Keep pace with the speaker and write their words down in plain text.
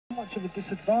much of a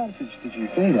disadvantage did you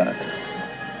feel at?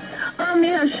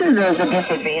 Yeah, sure, there's a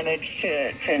disadvantage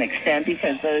to an extent,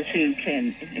 because those who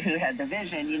had the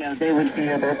vision, you know, they would be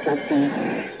able to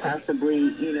see possibly,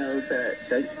 you know, the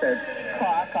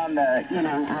clock on the, you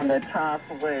know, on the top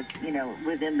with, you know,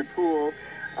 within the pool.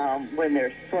 When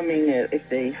they're swimming, if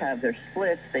they have their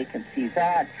splits, they can see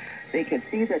that. They can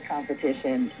see the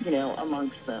competition, you know,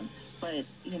 amongst them. But,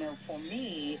 you know, for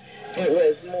me, it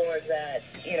was more that,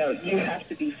 you know, you have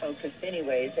to be focused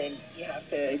anyways, and you have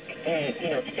to, you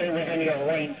know, stay within your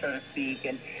lane, so to speak,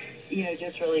 and, you know,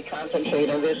 just really concentrate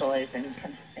on visualizing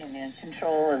and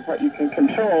control of what you can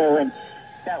control, and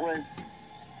that was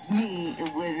me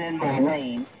within my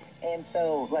lane. And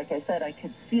so, like I said, I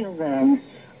could feel them,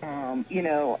 you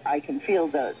know, I can feel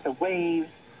the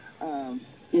waves,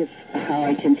 how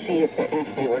I can see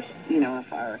if they were, you know,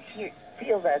 if I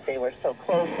feel that they were so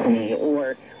close to me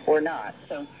or not.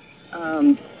 So,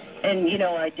 and you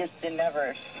know, I just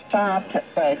never stopped,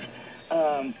 but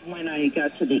when I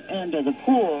got to the end of the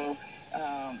pool,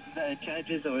 the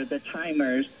judges or the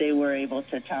timers, they were able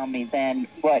to tell me then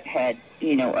what had,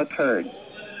 you know, occurred.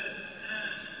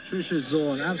 Trisha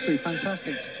Zorn, absolutely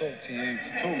fantastic to talk to you,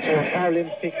 to talk to a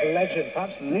Paralympic legend,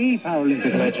 perhaps the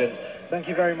Paralympic legend. Thank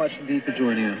you very much indeed for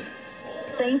joining us.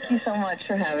 Thank you so much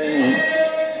for having me.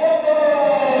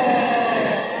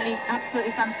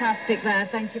 Absolutely fantastic there.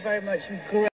 Thank you very much. Great.